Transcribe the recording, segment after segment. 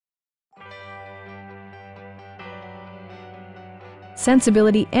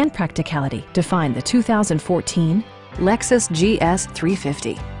sensibility, and practicality define the 2014 Lexus GS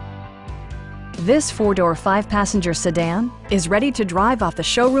 350. This four-door, five-passenger sedan is ready to drive off the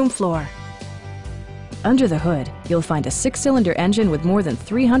showroom floor. Under the hood, you'll find a six-cylinder engine with more than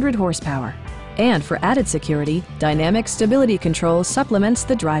 300 horsepower. And for added security, dynamic stability control supplements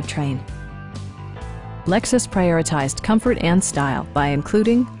the drivetrain. Lexus prioritized comfort and style by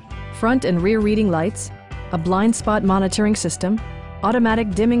including front and rear reading lights, a blind spot monitoring system,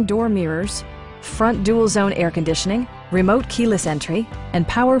 automatic dimming door mirrors, front dual zone air conditioning, remote keyless entry, and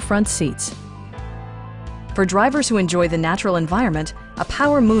power front seats. For drivers who enjoy the natural environment, a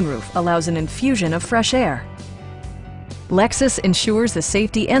power moonroof allows an infusion of fresh air. Lexus ensures the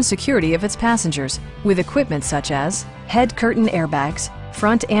safety and security of its passengers with equipment such as head curtain airbags,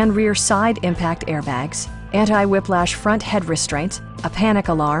 front and rear side impact airbags, anti-whiplash front head restraints, a panic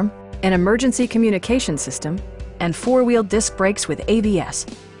alarm, an emergency communication system, and four-wheel disc brakes with ABS.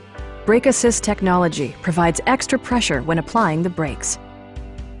 Brake Assist technology provides extra pressure when applying the brakes.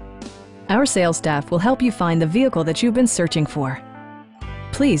 Our sales staff will help you find the vehicle that you've been searching for.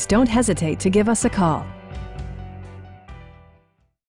 Please don't hesitate to give us a call.